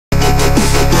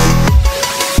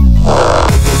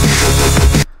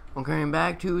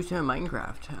back to some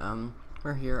Minecraft.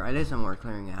 We're here. I did some more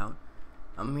clearing out.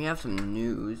 We have some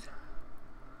news.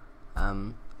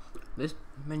 This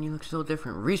menu looks a little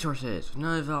different. Resources,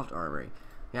 none evolved armory.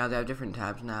 Yeah, they have different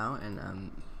tabs now,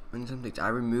 and in some things I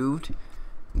removed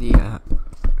the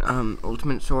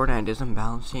ultimate sword, and I did some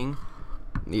balancing.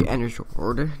 The ender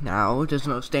sword now does the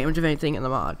most damage of anything in the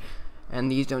mod,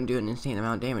 and these don't do an insane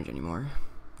amount of damage anymore.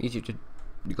 These used to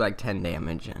do like 10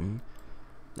 damage, and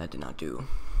that did not do.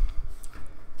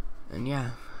 And yeah,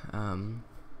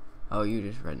 oh, you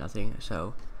just read nothing,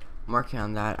 so I'm working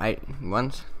on that. All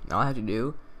I have to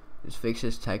do is fix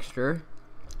this texture,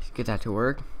 get that to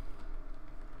work,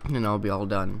 and then I'll be all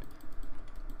done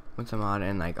with the mod.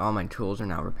 And like all my tools are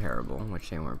now repairable, which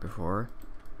they weren't before.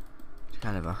 It's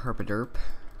kind of a herpaderp.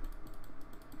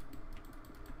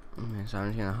 Okay, so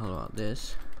I'm just gonna hold out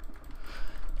this.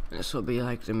 This will be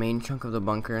like the main chunk of the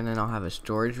bunker, and then I'll have a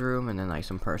storage room and then like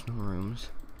some personal rooms.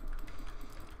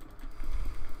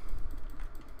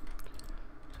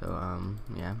 So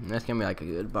yeah, that's gonna be like a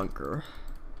good bunker.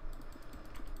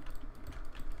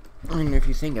 And if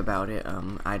you think about it,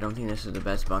 I don't think this is the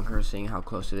best bunker, seeing how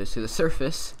close it is to the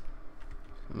surface.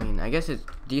 I mean, I guess it's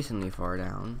decently far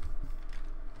down,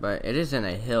 but it is in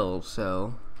a hill,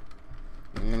 so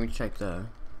let me check the,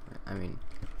 I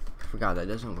forgot that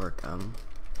doesn't work.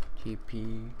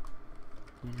 TP,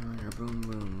 boom,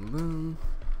 boom, boom.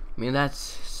 I mean, that's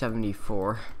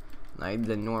 74. Like,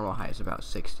 the normal height is about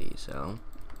 60, so.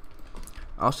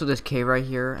 Also, this cave right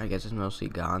here, I guess it's mostly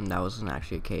gone. That wasn't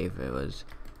actually a cave, it was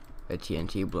a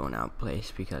TNT blown out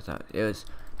place, because it's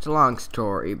a long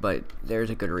story, but there's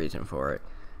a good reason for it.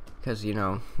 Because, you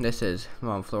know, this is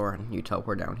one floor, and you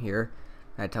teleport down here.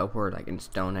 I teleport like in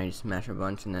stone, I just smashed a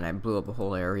bunch, and then I blew up a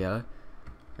whole area,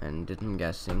 and did some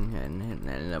guessing, and it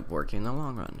ended up working in the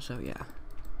long run, so yeah.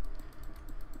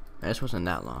 This wasn't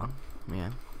that long, yeah.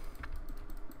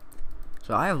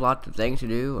 So I have lots of things to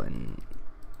do, and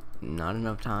not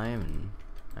enough time, and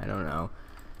I don't know.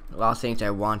 A lot of things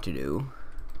I want to do.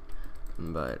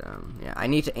 But, yeah, I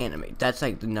need to animate. That's,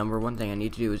 like, the #1 thing I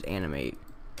need to do is animate.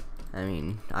 I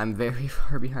mean, I'm very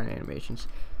far behind animations.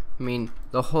 I mean,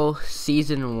 the whole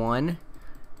season 1,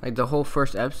 like, the whole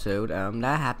first episode,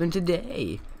 that happened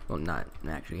today. Well, not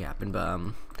actually happened, but,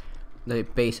 the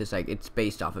basis, like, it's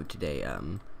based off of today,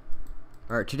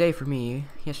 or today for me,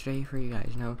 yesterday for you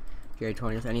guys, you know, January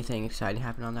 20th, anything exciting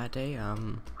happened on that day,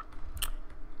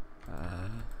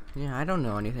 yeah, I don't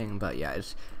know anything, but yeah,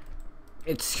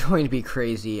 it's going to be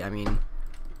crazy. I mean,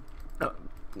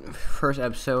 first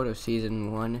episode of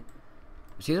season 1.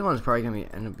 Season 1 is probably gonna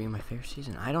end up being my favorite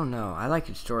season. I don't know. I like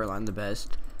its storyline the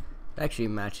best. It actually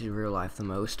matches real life the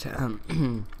most.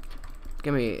 It's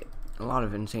gonna be a lot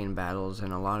of insane battles,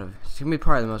 and it's gonna be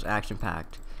probably the most action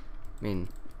packed. I mean,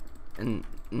 and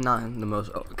not the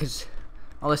most, because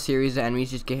all the series, the enemies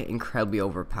just get incredibly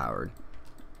overpowered.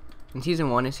 And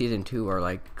season 1 and season 2 are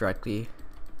like directly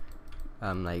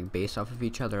like based off of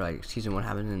each other. Like season 1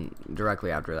 happens, and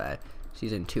directly after that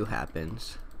season 2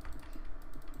 happens,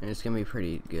 and it's gonna be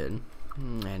pretty good.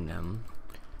 And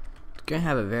it's gonna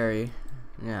have a very,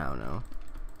 yeah, I don't know,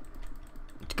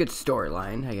 it's a good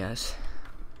storyline, I guess.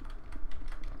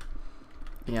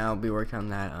 Yeah, I'll be working on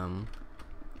that. I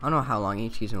don't know how long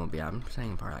each season will be. I'm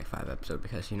saying probably like 5 episodes,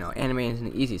 because, you know, animating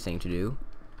isn't the easiest thing to do.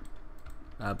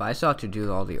 But I still have to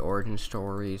do all the origin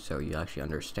stories, so you actually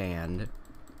understand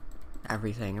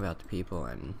everything about the people,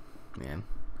 and yeah.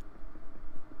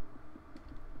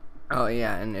 Oh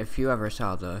yeah, and if you ever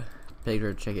saw the Big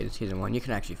Red Chicken season 1, you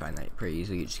can actually find that pretty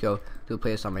easily. You just go to a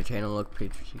playlist on my channel, look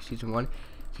season 1.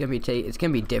 It's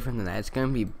gonna be different than that. It's gonna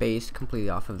be based completely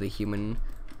off of the human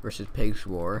versus pigs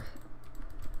war.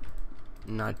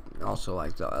 Not also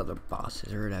like the other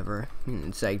bosses or whatever.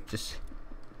 It's like just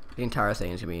the entire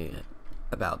thing is gonna be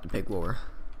about the pig war.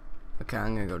 Okay,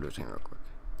 I'm gonna go do something real quick.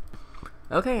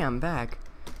 Okay, I'm back.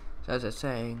 So as I was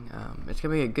saying, it's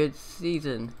gonna be a good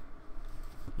season.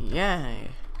 Yay!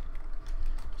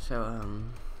 So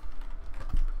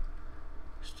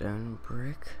stone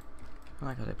brick. I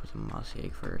like how they put some mossy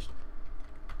egg first.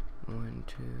 1,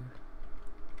 2,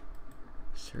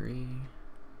 3.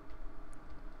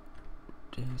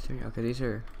 2, 3. Okay, these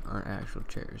aren't actual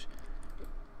chairs,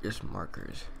 just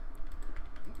markers.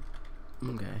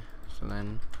 Okay, so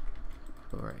then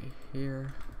go right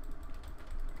here.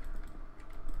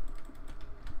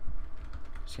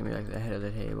 It's gonna be like the head of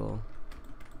the table.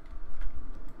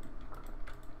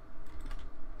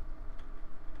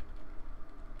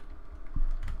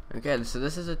 Okay, so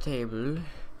this is a table,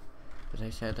 as I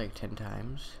said like 10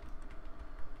 times.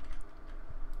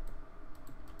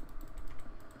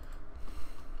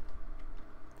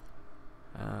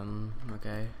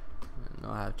 Okay.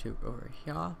 I'll have two over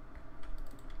here.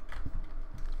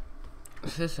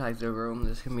 This side's the room.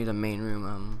 This can be the main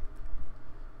room.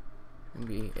 Gonna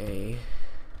be a.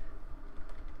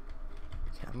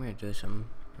 Okay, I'm gonna do some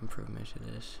improvements to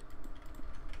this.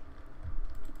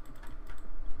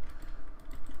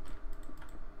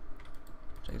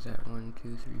 Like that. 1,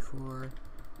 2, 3, 4.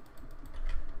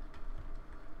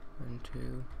 1,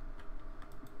 2.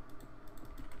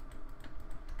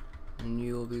 And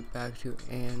you will be back to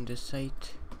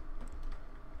andesite.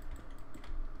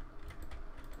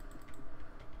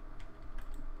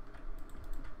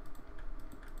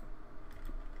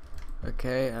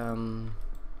 Okay,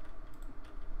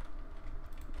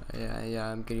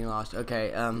 yeah, I'm getting lost.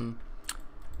 Okay,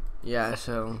 yeah,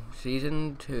 so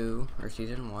season 2 or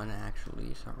season 1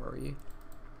 actually, sorry.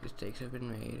 Mistakes have been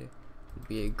made. It'd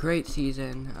be a great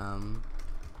season.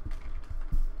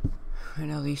 I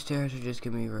know these stairs are just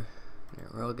gonna be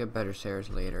we'll get better stairs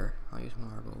later. I'll use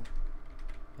marble.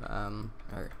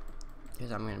 Or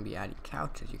because I'm gonna be adding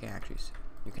couches. You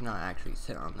cannot actually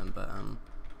sit on them, but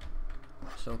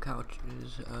so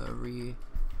couches,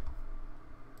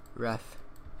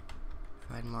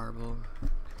 find marble,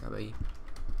 grab a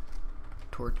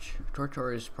torch. Torch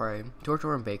ore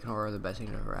and bacon ore are the best thing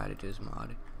I've ever added to this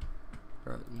mod.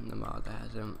 Or the mod that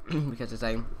has them, because it's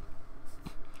like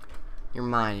you're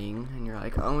mining and you're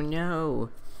like, oh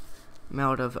no, I'm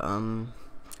out of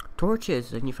torches.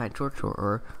 Then you find torch ore,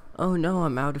 or oh no,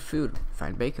 I'm out of food.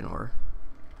 Find bacon ore.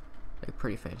 Like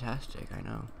pretty fantastic, I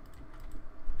know.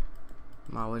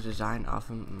 Mod was designed off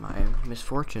of my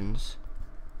misfortunes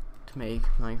to make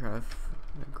Minecraft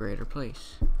a greater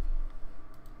place.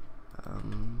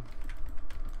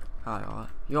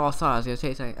 You all thought I was gonna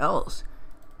say something else,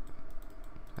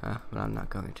 but I'm not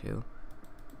going to.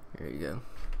 Here you go.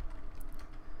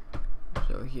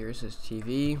 So here's his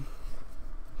TV,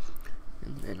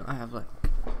 and then I have like,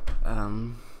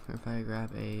 if I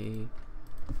grab a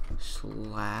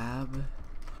slab,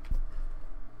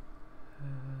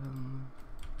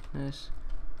 this,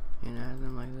 and add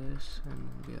them like this,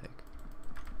 and be like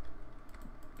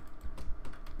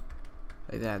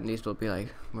that, and these will be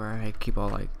like where I keep all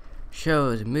like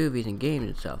shows and movies and games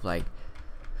and stuff, like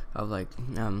of like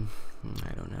I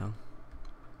don't know.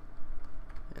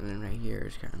 And then right here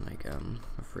is kind of like a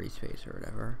free space or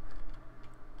whatever.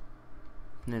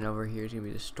 And then over here is gonna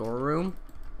be the storeroom.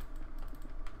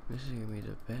 This is gonna be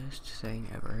the best thing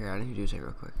ever. Here, I need to do something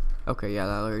real quick. Okay, yeah,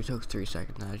 that already took 3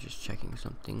 seconds. I was just checking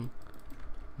something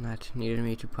that needed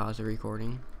me to pause the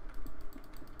recording.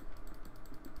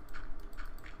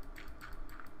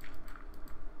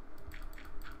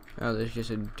 Oh, there's just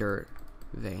a dirt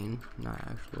vein, not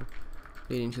actual,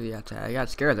 leading to the outside. I got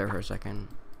scared there for a second.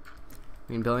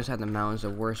 I mean, building inside the mountain is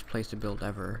the worst place to build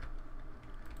ever.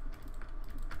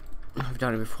 I've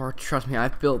done it before. Trust me,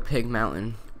 I've built Pig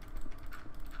Mountain.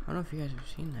 I don't know if you guys have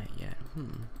seen that yet.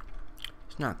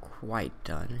 It's not quite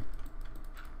done.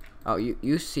 Oh,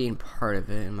 you've seen part of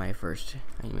it in my first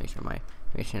animation.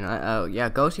 Oh yeah,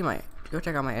 go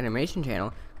check out my animation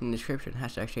channel in the description.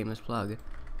 #shameless plug.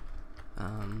 So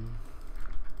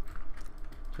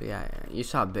yeah, you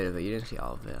saw a bit of it. You didn't see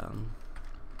all of it. I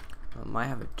might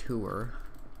have a tour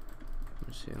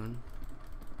soon.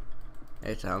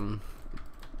 It's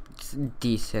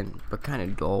decent, but kind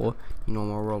of dull.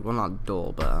 Normal world, well, not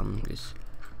dull, but it's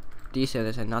decent.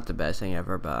 It's not the best thing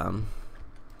ever, but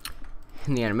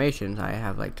in the animations, I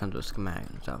have like tons of schematics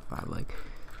and stuff. I have like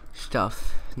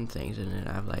stuff and things in it.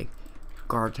 I have like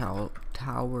guard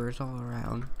towers all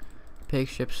around, pig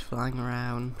ships flying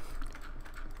around,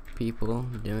 people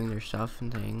doing their stuff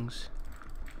and things.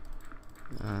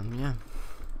 Yeah.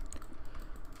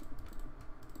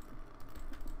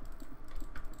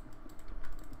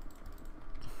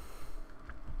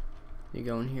 You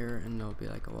go in here and there'll be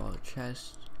like a wall of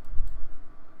chests.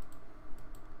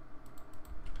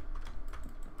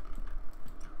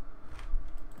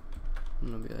 And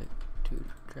there'll be like 2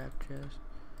 trap chests.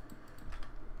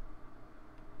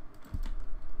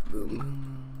 Boom, boom,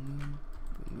 boom, boom,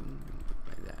 boom, boom,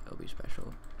 like that. It'll be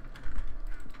special.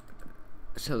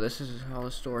 So this is all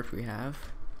the storage we have.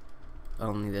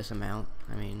 Only this amount.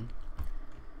 I mean,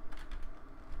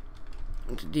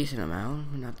 it's a decent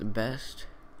amount, not the best.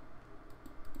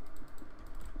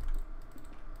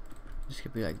 This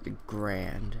could be like the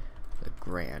grand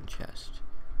chest.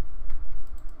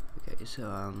 Okay,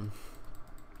 so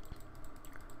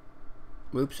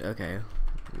oops, okay.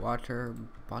 Water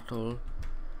bottle.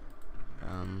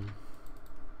 I'm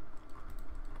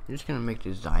just gonna make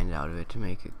designs out of it to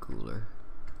make it cooler.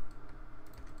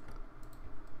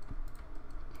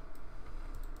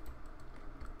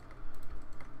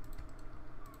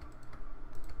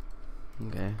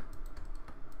 Okay.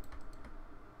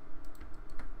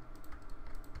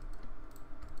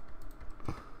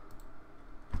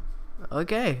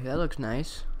 Okay, that looks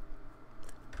nice.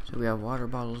 So we have water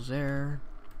bottles there.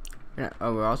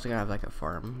 We're also gonna have like a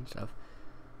farm and stuff.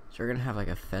 So we're gonna have like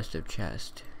a festive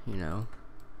chest, you know.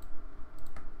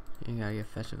 You gotta get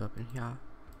festive up in here.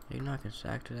 You're not gonna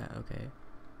stack to that, okay.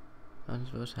 Nothing's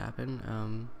supposed to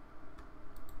happen.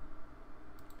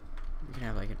 We can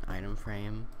have like an item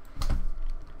frame.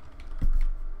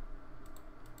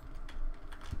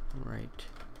 Right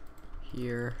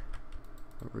here.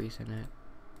 We'll reset it.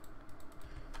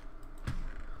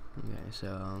 Okay,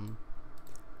 so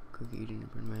cookie,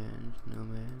 gingerbread man,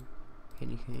 snowman,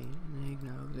 candy cane, and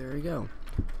eggnog. There we go.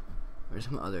 There's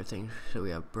some other things. So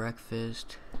we have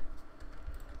breakfast,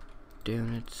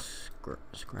 donuts,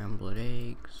 scrambled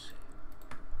eggs.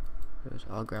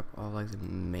 I'll grab all like the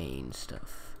main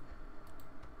stuff.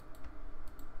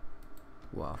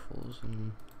 Waffles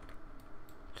and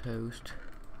toast.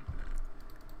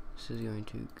 This is going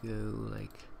to go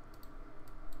like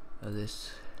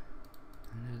this,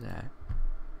 into that,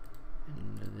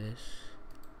 into this,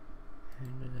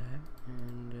 into that,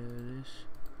 into this,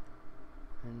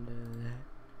 into that,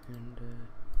 into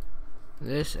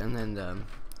this, and then the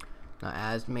now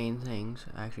as main things.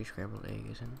 Actually, scrambled egg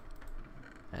isn't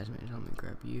as main. So let me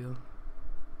grab you,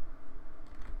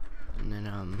 and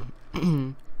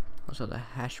then also the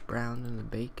hash browns and the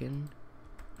bacon.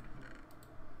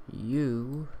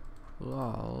 You will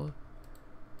all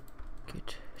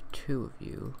get 2 of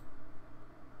you.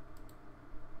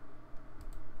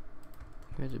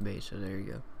 Here's the base, so there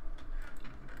you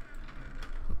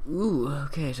go. Ooh,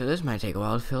 okay, so this might take a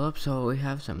while to fill up. So we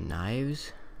have some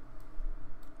knives.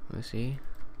 Let's see.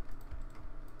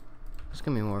 It's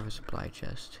gonna be more of a supply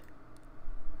chest.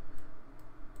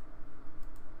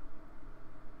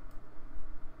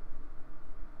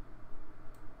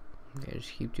 Okay,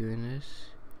 just keep doing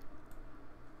this.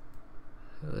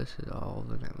 So this is all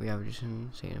the we have just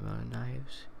an insane amount of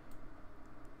knives.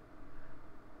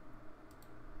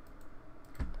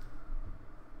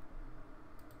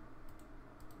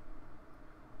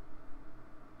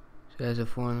 So there's a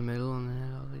 4 in the middle, and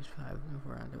then all these 5 and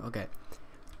 4 around there. Okay,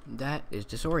 that is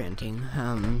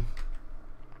disorienting.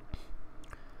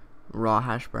 Raw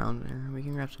hash brown there. We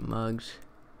can grab some mugs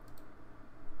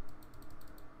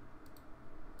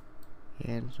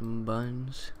and some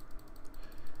buns.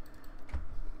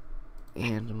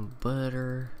 And some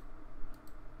butter,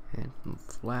 and some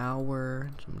flour,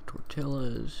 and some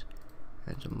tortillas,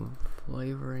 and some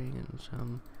flavoring, and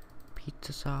some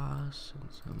pizza sauce, and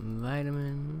some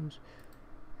vitamins,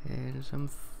 and some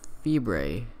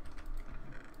fibre.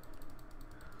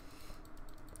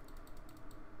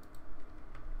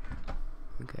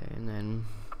 Okay, and then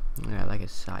I got like a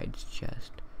sides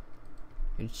chest.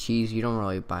 And cheese, you don't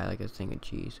really buy like a thing of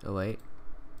cheese. Oh wait,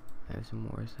 I have some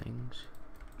more things.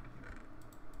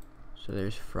 So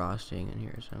there's frosting, and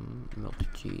here's some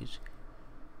melted cheese.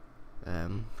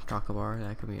 Chocolate bar,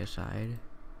 that could be a side.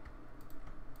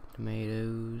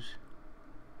 Tomatoes.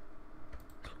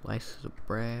 Slices of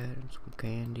bread, and some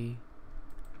candy.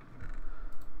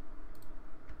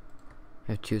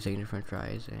 I have 2 things of french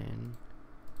fries, and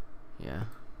yeah.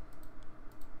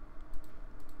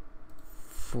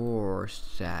 4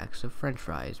 stacks of french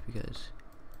fries, because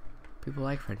people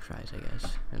like french fries, I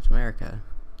guess. It's America.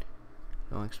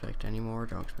 Don't expect any more,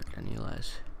 don't expect any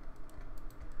less.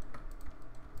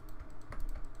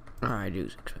 Or I do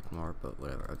expect more, but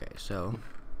whatever. Okay, so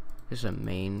this is a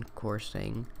main course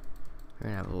thing.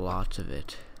 We're gonna have lots of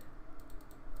it.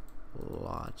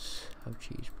 Lots of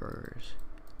cheeseburgers.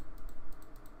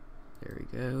 There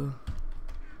we go.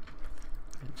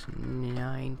 It's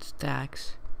 9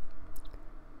 stacks.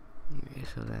 Okay,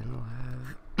 so then we'll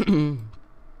have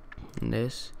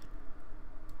this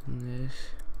and this.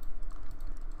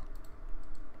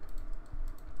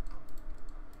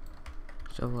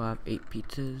 So we'll have 8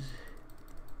 pizzas.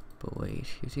 But wait,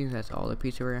 you think that's all the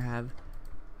pizza we're gonna have?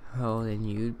 Oh, then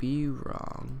you'd be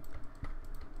wrong.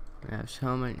 We're gonna have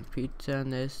so much pizza on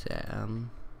this that,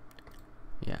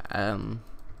 yeah, I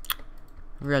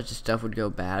realized this stuff would go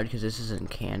bad because this isn't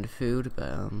canned food,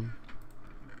 but,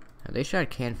 they should add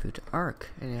canned food to Ark,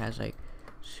 and it has, like,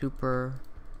 super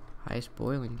high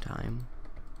spoiling time.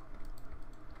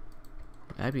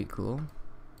 That'd be cool.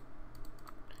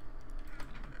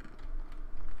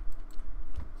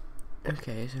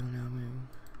 Okay, so now maybe,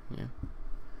 yeah.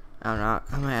 I don't know,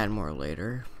 I might add more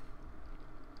later.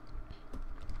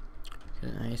 Cause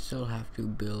I still have to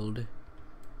build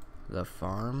the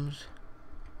farms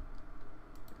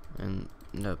and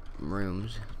the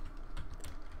rooms.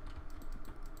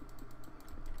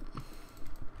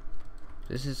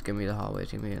 this is gonna be the hallway.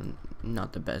 It's gonna be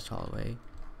not the best hallway.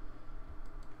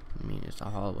 I mean, it's a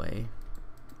hallway.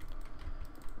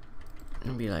 It's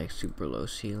gonna be like super low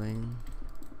ceiling.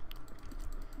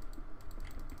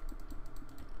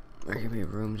 There are gonna be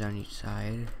rooms on each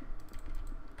side.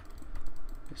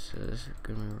 This is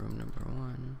gonna be room number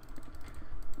 1.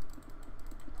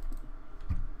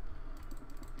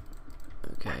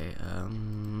 Okay,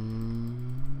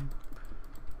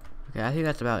 okay, I think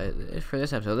that's about it for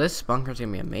this episode. This bunker's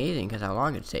gonna be amazing because how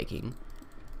long it's taking.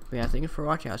 But yeah, thank you for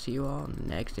watching. I'll see you all in the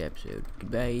next episode.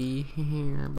 Goodbye.